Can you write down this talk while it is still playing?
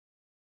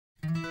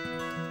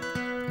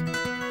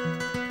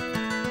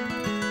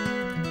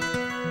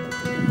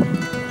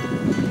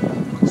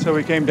So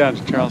we came down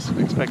to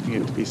Charleston expecting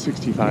it to be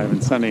 65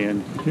 and sunny,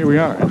 and here we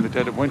are in the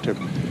dead of winter.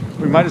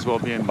 We might as well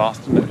be in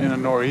Boston in a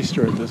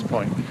nor'easter at this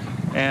point.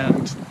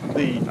 And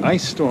the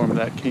ice storm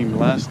that came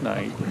last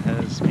night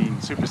has been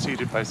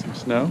superseded by some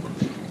snow.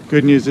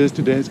 Good news is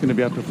today it's going to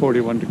be up to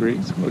 41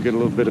 degrees. We'll get a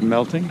little bit of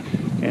melting,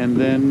 and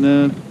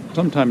then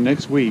sometime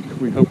next week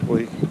we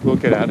hopefully will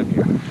get out of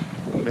here.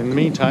 But in the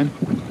meantime,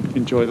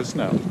 enjoy the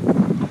snow.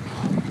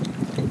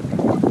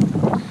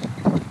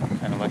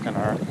 Kind of like on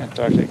our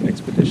Antarctic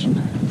expedition.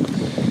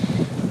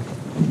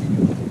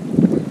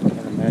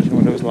 Can't imagine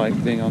what it was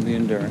like being on the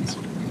Endurance.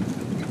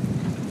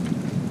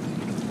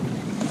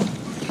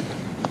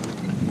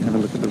 Have a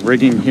look at the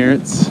rigging here.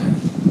 It's,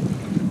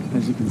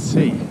 as you can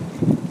see,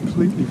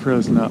 completely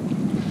frozen up,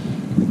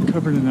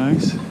 covered in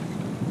ice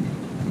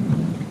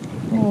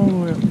all the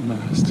way up the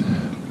mast.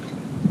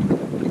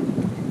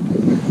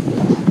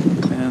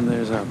 And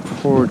there's our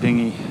poor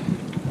dinghy,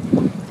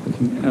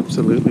 looking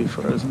absolutely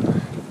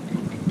frozen.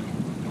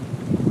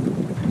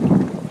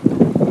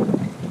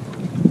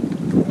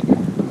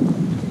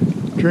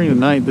 During the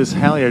night, this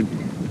halyard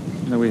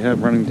that we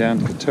have running down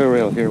to the tow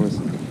rail here was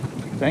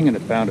banging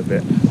about a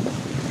bit.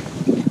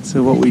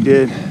 So what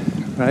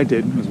I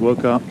did was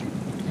woke up,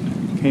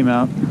 came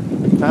out,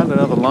 found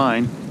another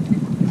line.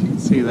 You can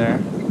see there.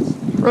 It's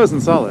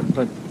frozen solid,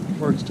 but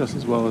works just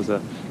as well as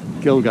a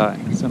gill guy,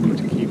 something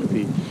to keep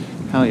the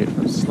halyard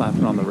from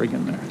slapping on the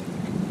rigging there.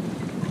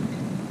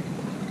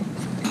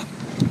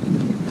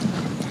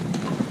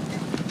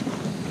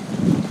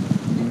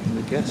 We had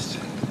a guest, a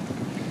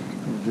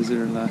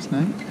visitor last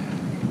night.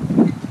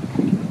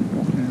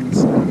 And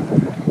so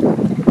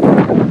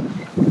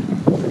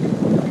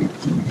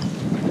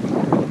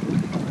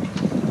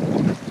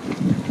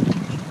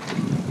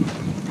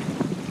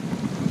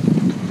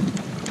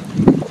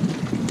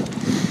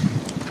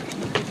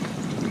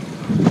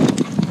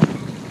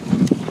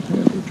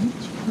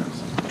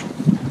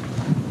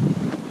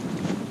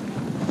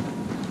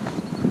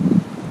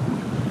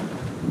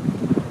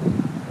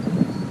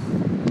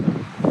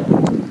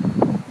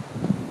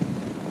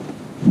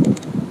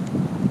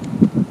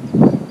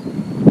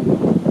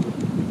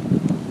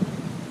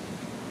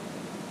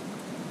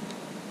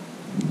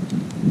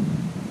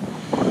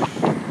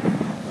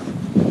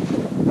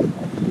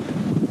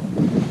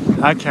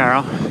hi,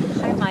 Carol.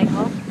 Hi,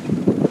 Michael.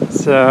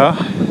 So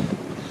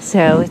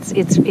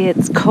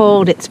it's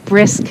cold, it's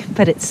brisk,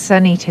 but it's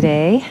sunny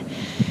today.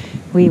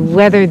 We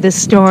weathered the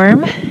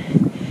storm,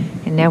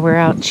 and now we're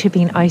out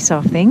chipping ice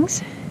off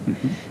things.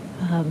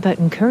 But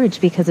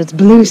encouraged because it's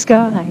blue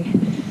sky,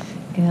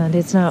 and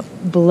it's not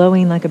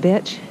blowing like a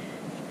bitch.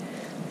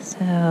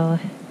 So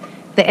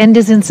the end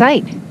is in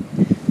sight.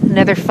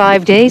 Another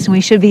 5 days, and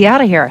we should be out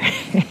of here.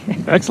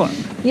 excellent.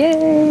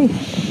 Yay!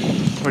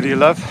 What do you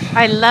love?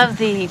 I love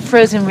the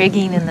frozen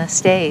rigging in the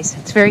stays.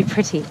 It's very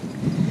pretty.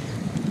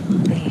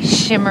 The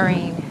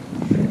shimmering.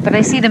 But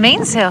I see the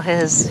mainsail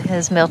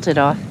has melted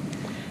off.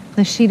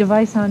 The sheet of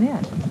ice on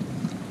it,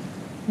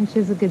 which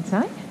is a good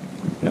sign.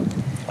 Yep.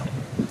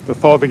 The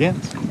thaw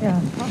begins.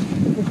 Yeah,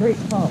 the great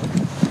fall.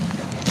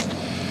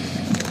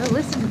 Oh,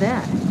 listen to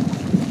that.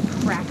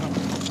 Crackle.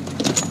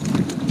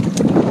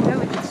 Oh,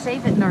 we could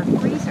save it in our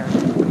freezer.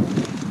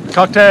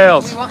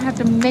 Cocktails! We won't have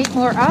to make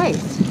more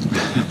ice.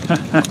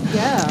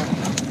 Yeah.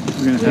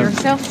 We are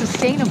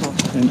self-sustainable.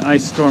 An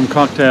ice storm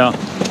cocktail. All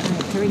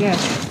right, here we go.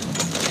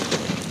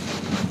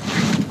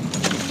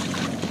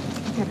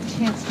 Got a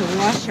chance to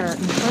wash our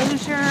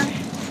enclosure,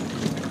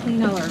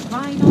 clean all our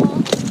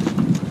vinyl.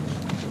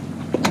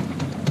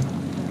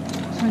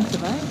 Chunks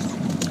of ice.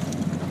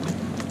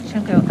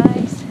 Chunko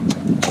ice.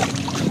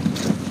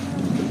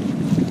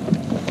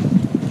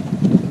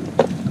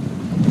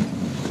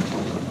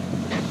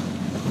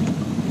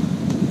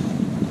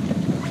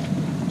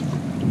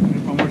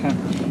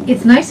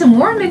 It's nice and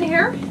warm in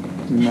here.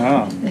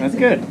 No, that's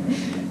good.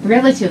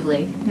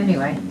 Relatively,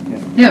 anyway.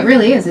 Yeah. No, it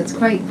really is. It's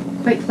quite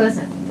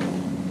pleasant.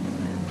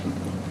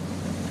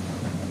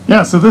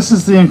 Yeah, so this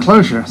is the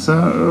enclosure.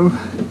 So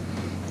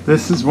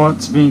this is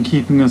what's been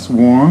keeping us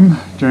warm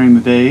during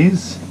the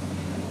days.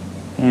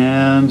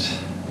 And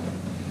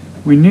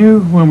we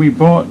knew when we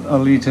bought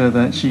Aleta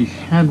that she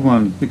had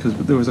one because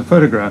there was a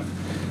photograph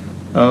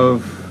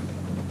of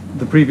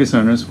the previous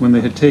owners when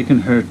they had taken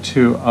her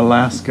to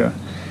Alaska.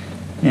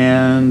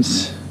 And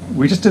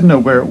we just didn't know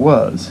where it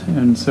was.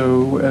 And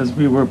so as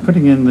we were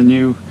putting in the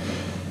new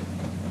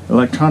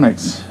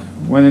electronics,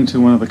 went into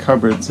one of the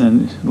cupboards,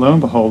 and lo and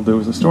behold, there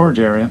was a storage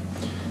area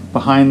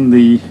behind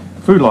the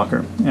food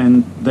locker.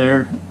 And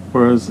there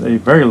was a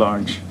very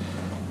large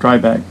dry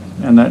bag.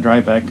 And that dry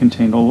bag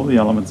contained all the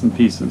elements and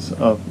pieces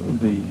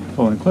of the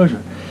full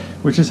enclosure,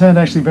 which has had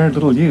actually very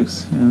little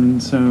use.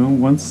 And so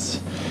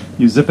once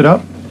you zip it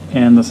up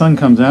and the sun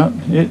comes out,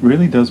 it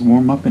really does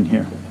warm up in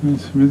here.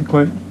 It's really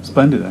quite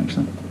splendid,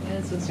 actually.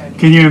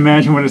 Can you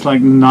imagine what it's like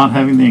not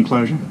having the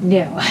enclosure?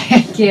 No,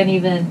 I can't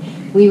even.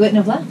 We wouldn't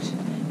have left.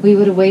 We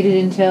would have waited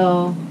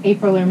until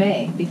April or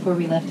May before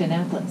we left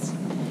Annapolis,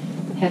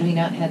 had we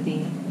not had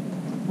the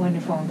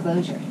wonderful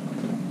enclosure.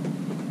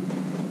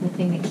 The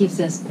thing that keeps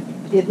us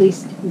at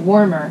least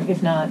warmer,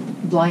 if not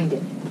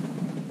blinded.